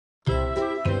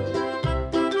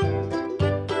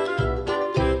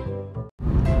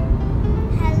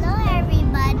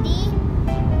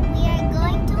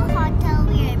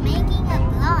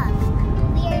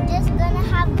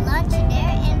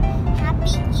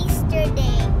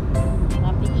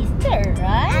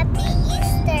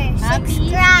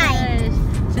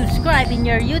subscribe in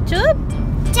your YouTube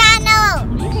channel.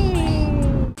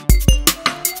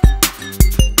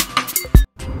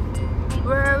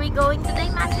 Where are we going today,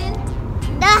 Masin?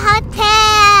 The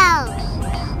hotel.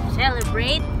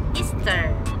 Celebrate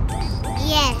Easter.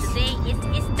 Yes. Today is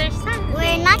Easter Sunday.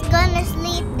 We're not gonna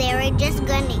sleep there. We're just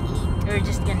gonna eat. We're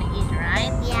just gonna eat,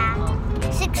 right? Yeah.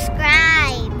 Okay.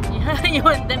 Subscribe. You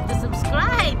want them to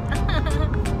subscribe?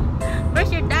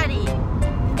 Where's your daddy?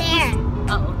 There.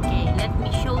 Oh, okay. Let me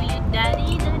show you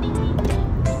daddy. Daddy is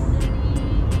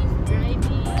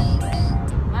driving.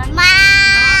 Ma.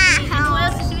 Okay. And who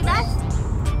else is with us?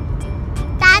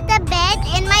 Tata Bet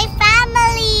and my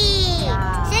family.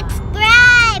 Yeah.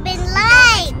 Subscribe and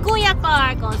like. Kuya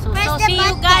Park also. Press So the see you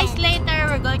button. guys later.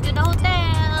 We're going to the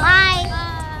hotel. Bye.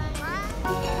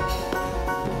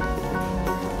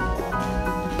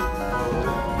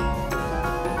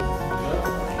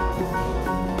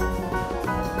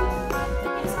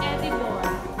 It's edible.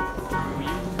 I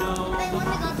want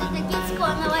to go to the kids'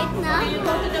 corner right now. You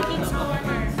go to the kids'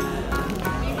 corner.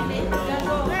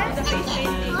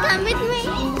 Come with me. Make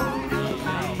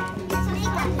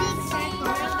a big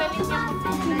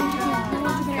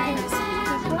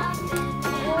circle.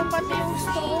 Oh, pati yung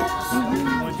strokes.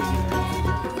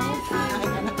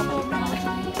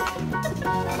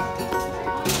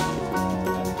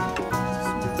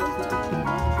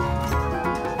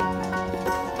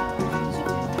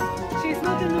 She's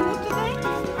not in the mood today?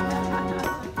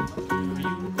 Do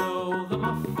you know the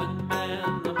Muffin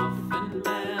Man, the Muffin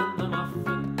Man, the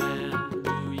Muffin Man?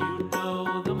 Do you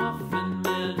know the Muffin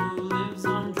Man who lives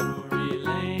on Drury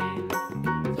Lane?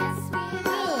 Yes, we do.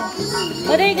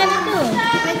 What are you gonna do?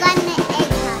 We're gonna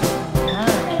egg hunt.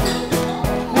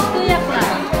 Let's do your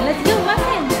plan. Let's go,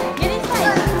 Martin. Get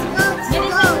inside. Get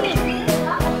inside, please.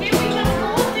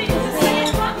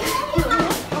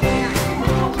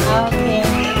 Okay.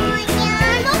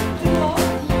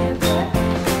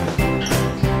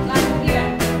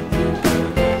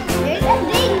 There's a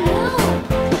big move.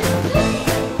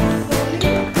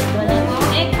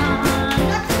 Egg hunt.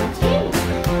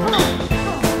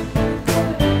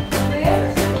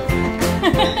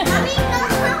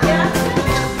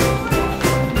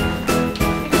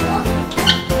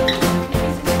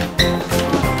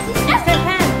 Just a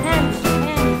hands.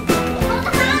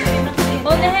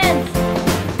 Hold the hands.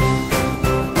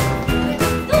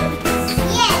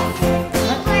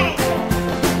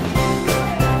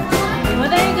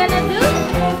 What are you gonna do?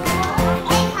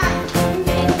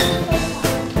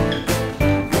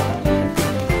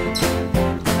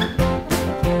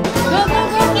 Go, go,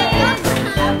 go, kids.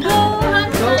 Go,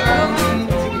 hunt.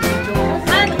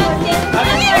 Hunt, Maxine.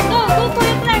 Yes, go for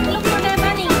your flag. Look for the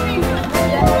bunny.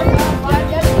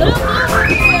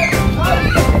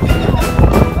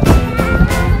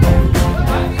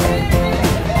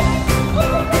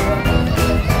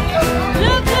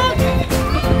 Look, look.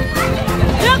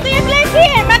 Look, do you play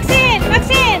here? Maxine,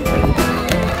 Maxine.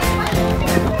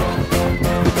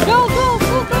 Go, go,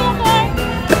 go, go, boy.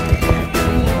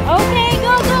 Okay,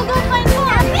 go, go, go. Find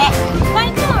more.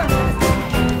 Find more.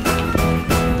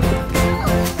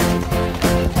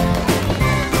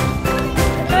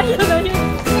 Ayun, ayun.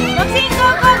 Maxine, go,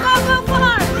 go, go, go,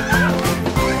 more.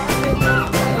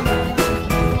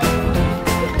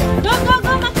 Go, go,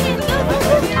 go, Maxine. Go, go,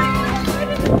 go.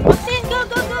 Maxine, go,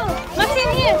 go, go.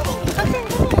 Maxine, here. Maxine,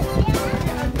 go.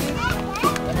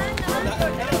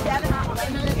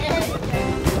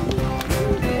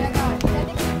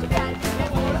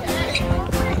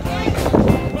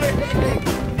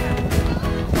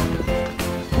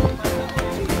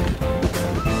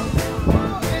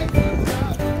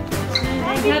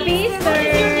 Happy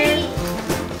Easter!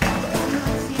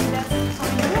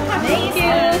 Thank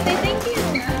you! Say thank you!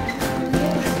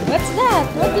 What's that?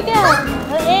 What you got?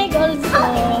 An egg also.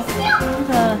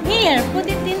 Here, put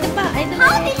it in the bag. I don't know.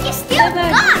 How did you steal The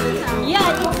bag. that?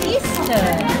 Yeah, it's Easter.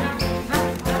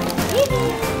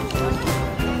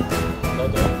 The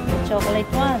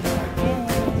chocolate one.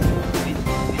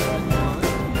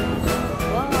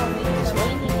 Wow, it's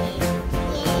raining.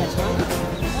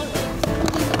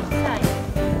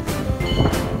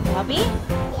 Happy?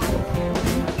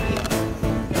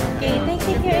 Okay, thank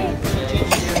you, Karen.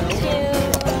 Thank you.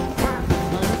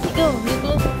 Let's go. You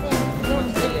go. Go.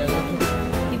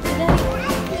 Give to that.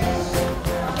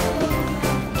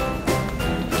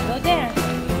 Go there.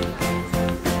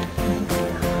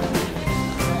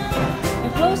 You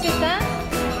close it, huh?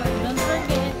 Don't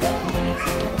forget.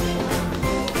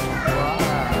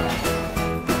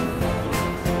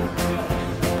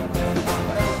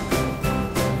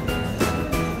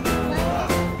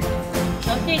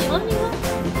 Okay, only one.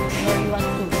 Or you want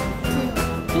two?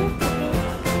 Two? Okay.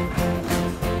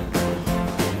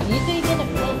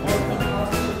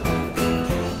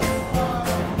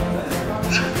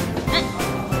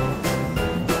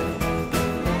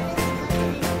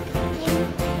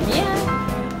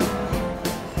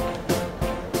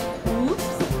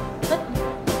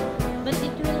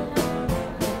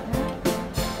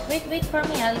 for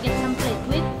me. I'll get some plate.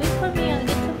 Wait for me. I'll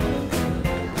get some plate.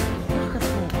 Where's the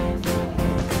plate?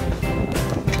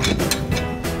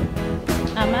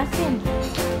 Masin.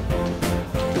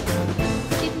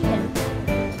 Put it here.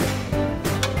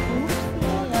 Oops,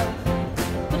 yeah.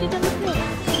 Put it on the plate.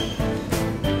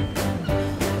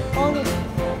 Hold it.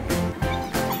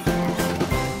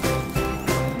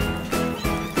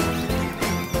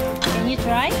 Can you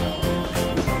try?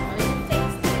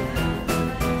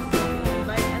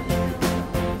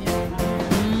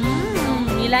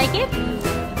 You like it?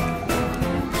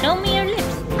 Show me your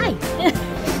lips. Hi.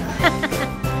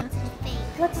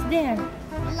 What's there?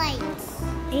 Lights.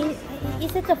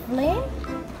 Is it a flame?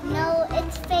 No,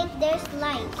 it's fake. There's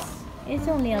lights. It's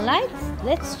only a light.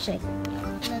 Let's check.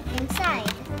 Look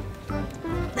inside.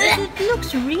 It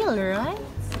looks real, right?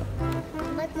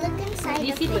 But look inside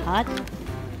Is the it plate. hot?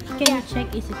 Can Yeah. you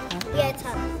check? Is it hot? Yeah, it's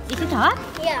hot. Is it hot?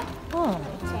 Yeah. Oh.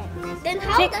 Then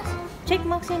how Check. does... Check,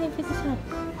 Maxine, if it is hot.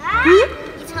 Ah!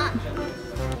 It's hot.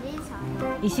 It is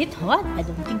hot. Is it hot? I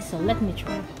don't think so. Let me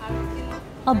try.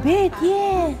 A bit,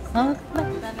 yes.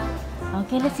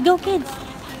 Okay, let's go, kids.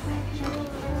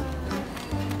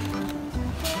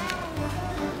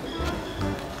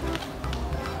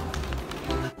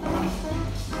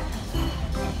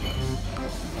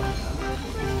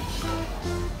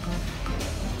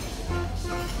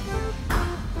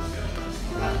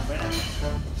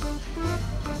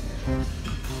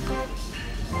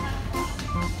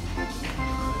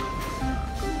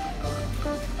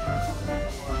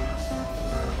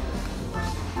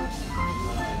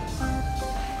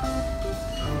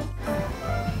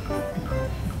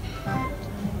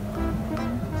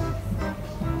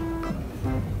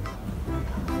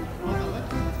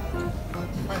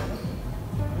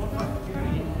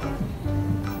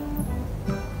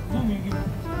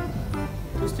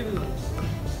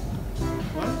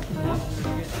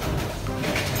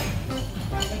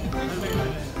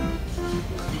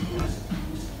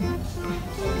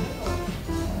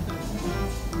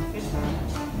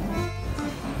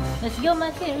 Let's go,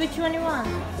 Maxine. Which one you want?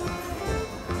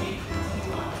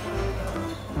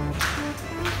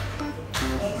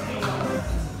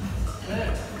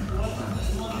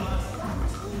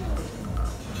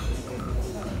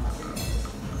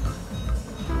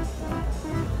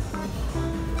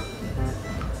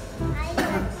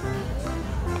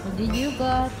 What did you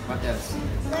got? What else?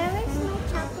 Where is my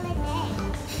chocolate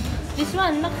egg? This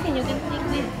one, Maxine. You can take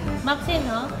this. Maxine,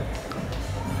 huh?